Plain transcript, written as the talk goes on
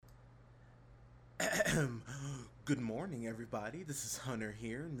Good morning, everybody. This is Hunter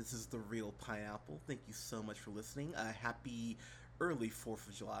here, and this is The Real Pineapple. Thank you so much for listening. Happy early 4th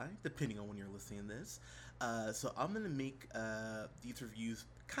of July, depending on when you're listening to this. So, I'm going to make these reviews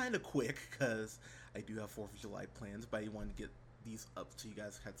kind of quick because I do have 4th of July plans, but I want to get these up so you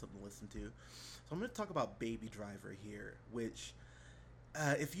guys had something to listen to. So, I'm going to talk about Baby Driver here, which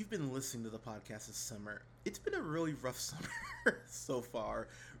if you've been listening to the podcast this summer, it's been a really rough summer so far.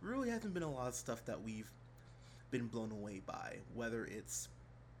 Really hasn't been a lot of stuff that we've been blown away by, whether it's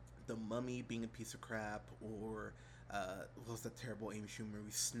The Mummy being a piece of crap or what was that terrible Amy Schumer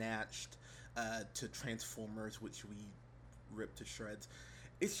movie, Snatched, to Transformers, which we ripped to shreds.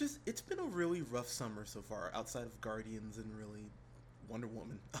 It's been a really rough summer so far, outside of Guardians and really Wonder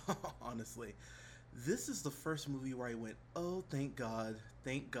Woman, honestly. This is the first movie where I went, oh, thank God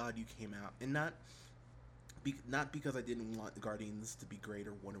you came out. And not because I didn't want Guardians to be great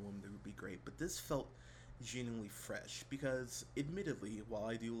or Wonder Woman to be great, but this felt genuinely fresh because, admittedly, while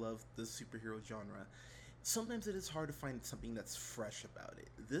I do love the superhero genre, sometimes it is hard to find something that's fresh about it.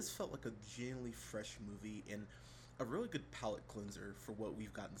 This felt like a genuinely fresh movie and a really good palate cleanser for what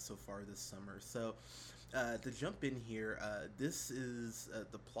we've gotten so far this summer. So, to jump in here,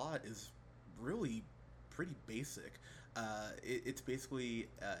 the plot is really pretty basic. It's basically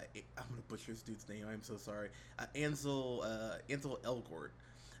I'm gonna butcher this dude's name. I'm so sorry. Ansel Elgort.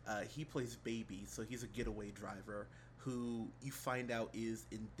 He plays Baby, so he's a getaway driver who you find out is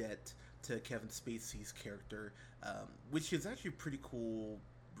in debt to Kevin Spacey's character, which is actually a pretty cool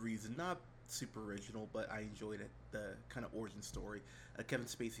reason. Not super original, but I enjoyed it. The kind of origin story. Kevin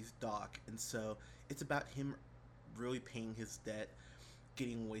Spacey's Doc, and so it's about him really paying his debt,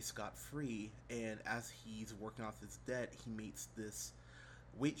 getting away scot free, and as he's working off his debt, he meets this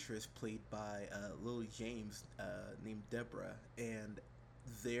waitress played by Lily James, named Deborah, and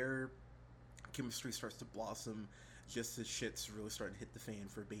their chemistry starts to blossom just as shit's really starting to hit the fan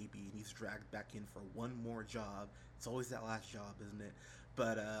for Baby, and he's dragged back in for one more job. It's always that last job, isn't it?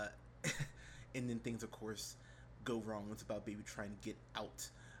 But and then things, of course, go wrong. It's about Baby trying to get out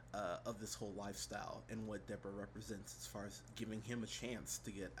of this whole lifestyle and what Deborah represents as far as giving him a chance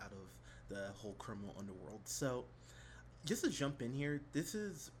to get out of the whole criminal underworld. So, just to jump in here, this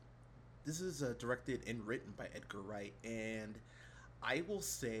is directed and written by Edgar Wright, and I will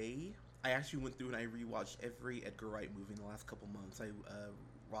say I actually went through and I rewatched every Edgar Wright movie in the last couple months. I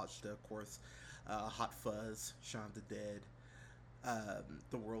watched, of course, Hot Fuzz, Shaun of the Dead,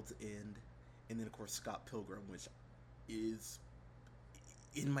 The World's End, and then, of course, Scott Pilgrim, which is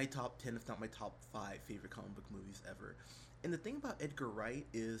in my top 10, if not my top 5 favorite comic book movies ever. And the thing about Edgar Wright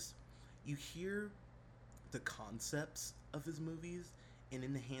is you hear the concepts of his movies, and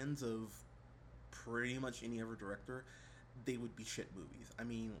in the hands of pretty much any other director, they would be shit movies. I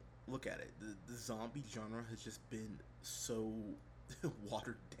mean, look at it. The zombie genre has just been so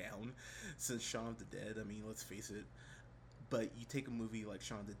watered down since Shaun of the Dead. I mean, let's face it. But you take a movie like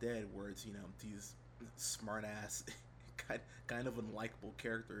Shaun of the Dead, where it's, these smart ass, kind of unlikable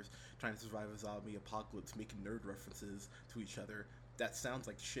characters trying to survive a zombie apocalypse, making nerd references to each other. That sounds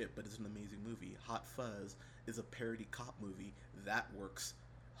like shit, but it's an amazing movie. Hot Fuzz is a parody cop movie that works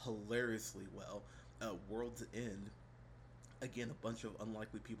hilariously well. World's End, again, a bunch of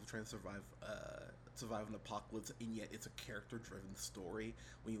unlikely people trying to survive an apocalypse, and yet it's a character-driven story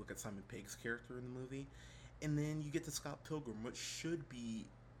when you look at Simon Pegg's character in the movie. And then you get to Scott Pilgrim, which should be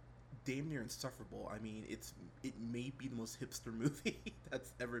damn near insufferable. I mean, it may be the most hipster movie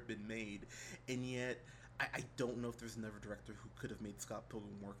that's ever been made, and yet I don't know if there's another director who could have made Scott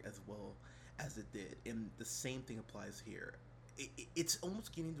Pilgrim work as well as it did. And the same thing applies here. It's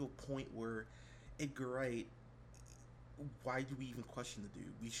almost getting to a point where Edgar Wright, why do we even question the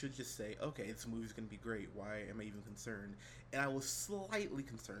dude? We should just say, okay, this movie's going to be great. Why am I even concerned? And I was slightly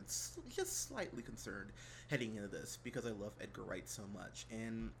concerned, just slightly concerned heading into this because I love Edgar Wright so much.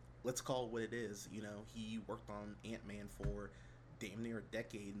 And let's call it what it is. He worked on Ant-Man for damn near a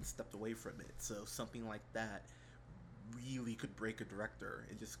decade and stepped away from it. So something like that really could break a director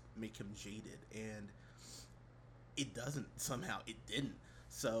and just make him jaded. And it doesn't somehow. It didn't.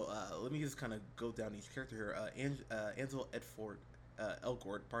 So let me just kind of go down each character here. Ansel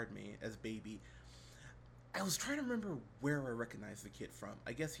Elgort, pardon me, as Baby. I was trying to remember where I recognized the kid from.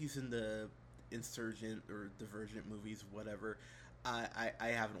 I guess he's in the Insurgent or Divergent movies, whatever. I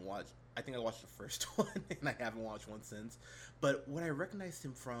haven't watched. I think I watched the first one, and I haven't watched one since. But what I recognized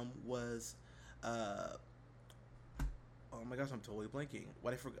him from was, oh my gosh, I'm totally blanking.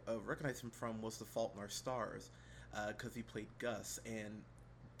 What I recognized him from was The Fault in Our Stars, because he played Gus, and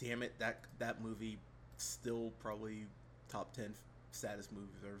damn it, that movie still probably top 10 saddest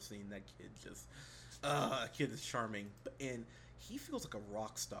movies I've ever seen. That kid just, kid is charming, and he feels like a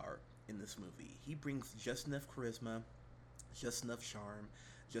rock star in this movie. He brings just enough charisma, just enough charm,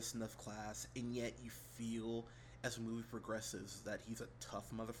 just enough class, and yet you feel as the movie progresses that he's a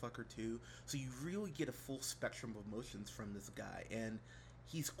tough motherfucker too. So you really get a full spectrum of emotions from this guy, and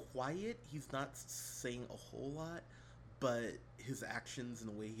he's quiet. He's not saying a whole lot, but his actions and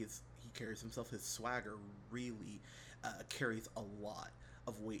the way he carries himself, his swagger really carries a lot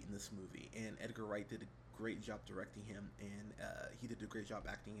of weight in this movie. And Edgar Wright did a great job directing him, and he did a great job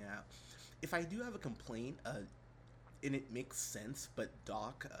acting it out. If I do have a complaint, and it makes sense, but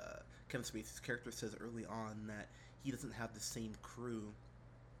Doc, Kevin Spacey's character, says early on that he doesn't have the same crew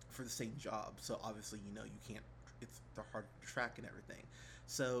for the same job. So obviously, you can't. They're hard to track and everything.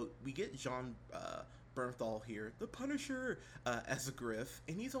 So we get John Bernthal here, the Punisher, as a Griff,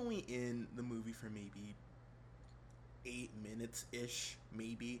 and he's only in the movie for maybe 8 minutes ish,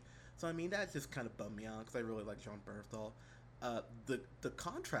 maybe. So I mean that just kind of bummed me out because I really like John Bernthal. The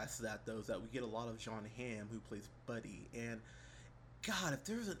contrast to that though is that we get a lot of John Hamm who plays Buddy, and God, if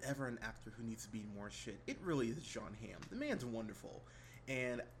there's ever an actor who needs to be more shit, it really is John Hamm. The man's wonderful,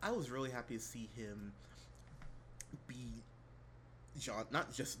 and I was really happy to see him be John,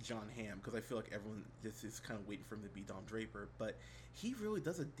 not just John Hamm, because I feel like everyone just is kind of waiting for him to be Don Draper, but he really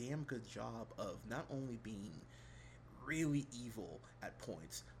does a damn good job of not only being really evil at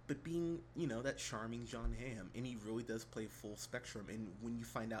points, but being, that charming John Hamm. And he really does play full spectrum. And when you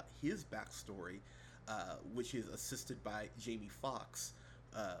find out his backstory, which is assisted by Jamie Foxx,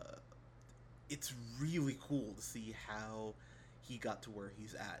 it's really cool to see how he got to where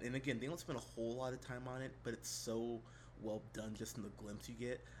he's at. And again, they don't spend a whole lot of time on it, but it's so well done just in the glimpse you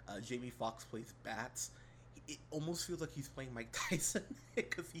get. Jamie Foxx plays Bats. It almost feels like he's playing Mike Tyson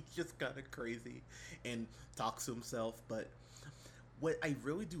because he's just kind of crazy and talks to himself. But what I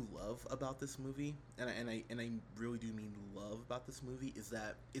really do love about this movie, and I really do mean love about this movie, is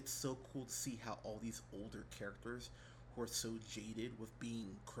that it's so cool to see how all these older characters who are so jaded with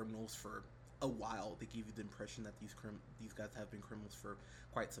being criminals for a while, they give you the impression that these guys have been criminals for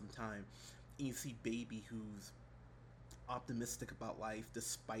quite some time. And you see Baby, who's optimistic about life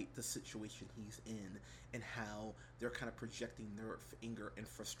despite the situation he's in, and how they're kind of projecting their anger and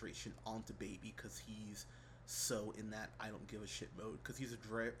frustration onto Baby because he's so in that I don't give a shit mode, because he's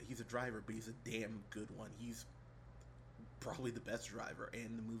a driver, but he's a damn good one. He's probably the best driver,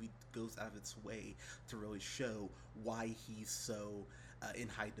 and the movie goes out of its way to really show why he's so in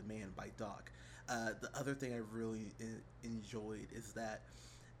high demand by Doc. The other thing I really enjoyed is that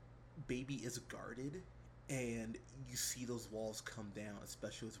Baby is guarded, and you see those walls come down,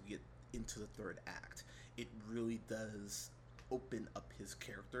 especially as we get into the third act. It really does open up his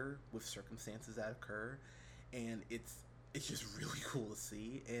character with circumstances that occur, and it's just really cool to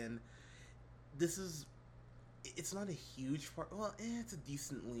see. And it's not a huge part. Well, it's a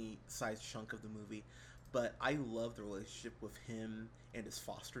decently sized chunk of the movie, but I love the relationship with him and his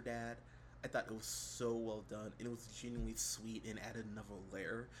foster dad. I thought it was so well done, and it was genuinely sweet and added another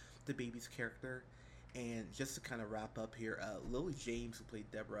layer to Baby's character. And just to kind of wrap up here, Lily James, who played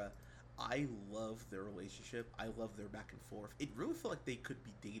Deborah, I love their relationship. I love their back and forth. It really felt like they could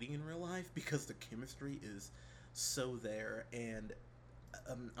be dating in real life because the chemistry is so there. And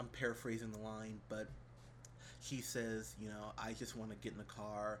I'm paraphrasing the line, but she says, I just want to get in the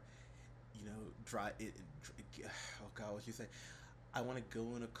car, drive it. Oh God, what she say? I want to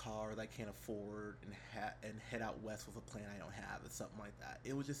go in a car that I can't afford and head out west with a plan I don't have. It's something like that.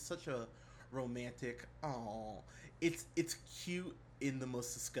 It was just such a romantic. Oh, it's cute in the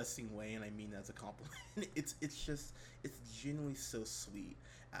most disgusting way, and I mean that as a compliment. it's genuinely so sweet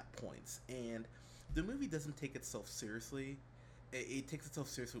at points, and the movie doesn't take itself seriously. It takes itself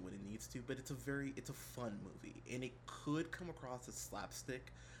seriously when it needs to, but it's a fun movie, and it could come across as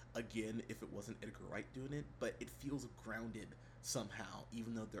slapstick again if it wasn't Edgar Wright doing it, but it feels grounded somehow,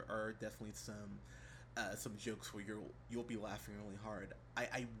 even though there are definitely some jokes where you'll be laughing really hard.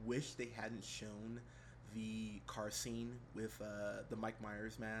 I wish they hadn't shown the car scene with the Mike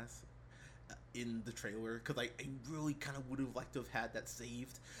Myers mask in the trailer, because I really kind of would have liked to have had that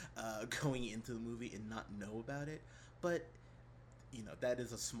saved going into the movie and not know about it. But that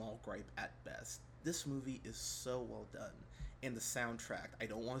is a small gripe at best. This movie is so well done, and the soundtrack, I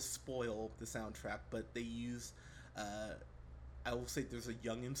don't want to spoil the soundtrack, but they use I will say there's a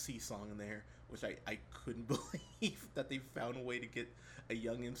Young MC song in there, which I couldn't believe that they found a way to get a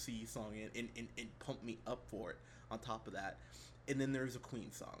Young MC song in and pump me up for it on top of that. And then there's a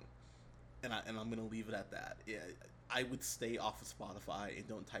Queen song. And I'm going to leave it at that. Yeah, I would stay off of Spotify and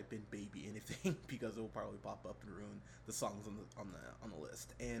don't type in baby anything because it will probably pop up and ruin the songs on the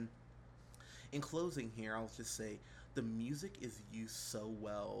list. And in closing here, I'll just say the music is used so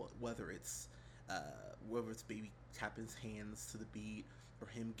well, whether it's baby tapping his hands to the beat or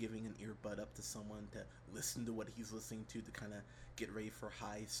him giving an earbud up to someone to listen to what he's listening to kind of get ready for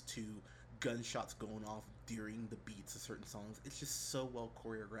heist, to gunshots going off during the beats of certain songs. It's just so well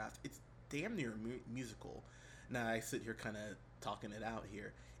choreographed. It's damn near musical. Now I sit here kind of talking it out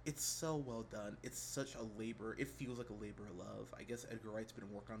here. It's so well done. It's such a labor. It feels like a labor of love. I guess Edgar Wright's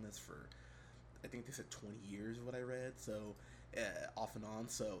been working on this for, I think they said 20 years, what I read. So off and on.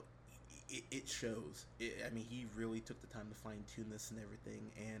 So it shows. I mean, he really took the time to fine tune this and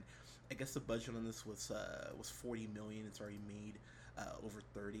everything. And I guess the budget on this was 40 million. It's already made over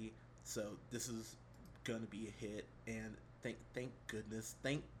 30. So this is gonna be a hit. And thank goodness,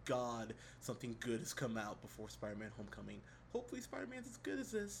 thank God, something good has come out before Spider-Man: Homecoming. Hopefully, Spider-Man's as good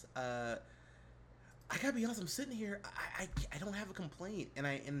as this. I gotta be honest. I'm sitting here. I don't have a complaint,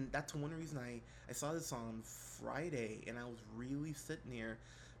 and that's one reason I saw this on Friday, and I was really sitting here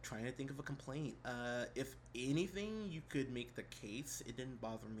trying to think of a complaint. If anything, you could make the case. It didn't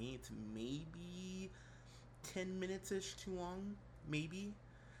bother me. It's maybe 10 minutes ish too long, maybe,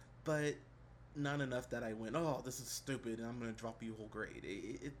 but not enough that I went, oh, this is stupid, and I'm gonna drop you a whole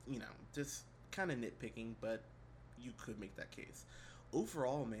grade. Just kind of nitpicking, but you could make that case.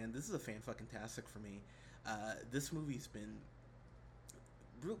 Overall, man, this is a fan fucking tastic for me. This movie's been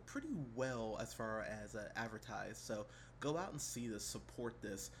pretty well as far as advertised. So go out and see this, support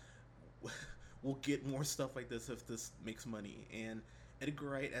this. We'll get more stuff like this if this makes money. And Edgar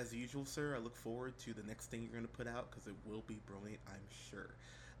Wright, as usual, sir, I look forward to the next thing you're going to put out because it will be brilliant, I'm sure.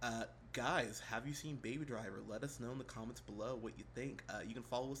 Guys, have you seen Baby Driver? Let us know in the comments below what you think. You can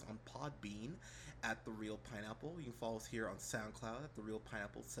follow us on Podbean at The Real Pineapple. You can follow us here on SoundCloud at The Real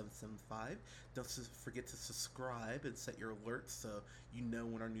Pineapple 775. Don't forget to subscribe and set your alerts so you know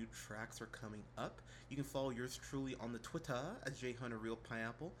when our new tracks are coming up. You can follow yours truly on the Twitter at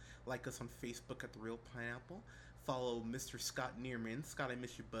JHunterRealPineapple. Like us on Facebook at The Real Pineapple. Follow Mr. Scott Neerman, Scott I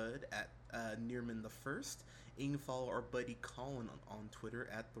Miss You Bud, at Neerman the First. And you can follow our buddy Colin on Twitter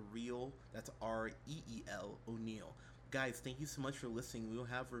at The Real, that's REEL O'Neill. Guys, thank you so much for listening. We'll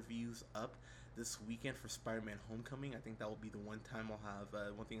have reviews up this weekend for Spider-Man: Homecoming. I think that will be the one time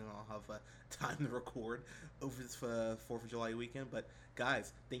one thing I'll have time to record over this 4th of July weekend. But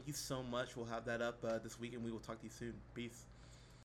guys, thank you so much. We'll have that up this weekend. We will talk to you soon. Peace.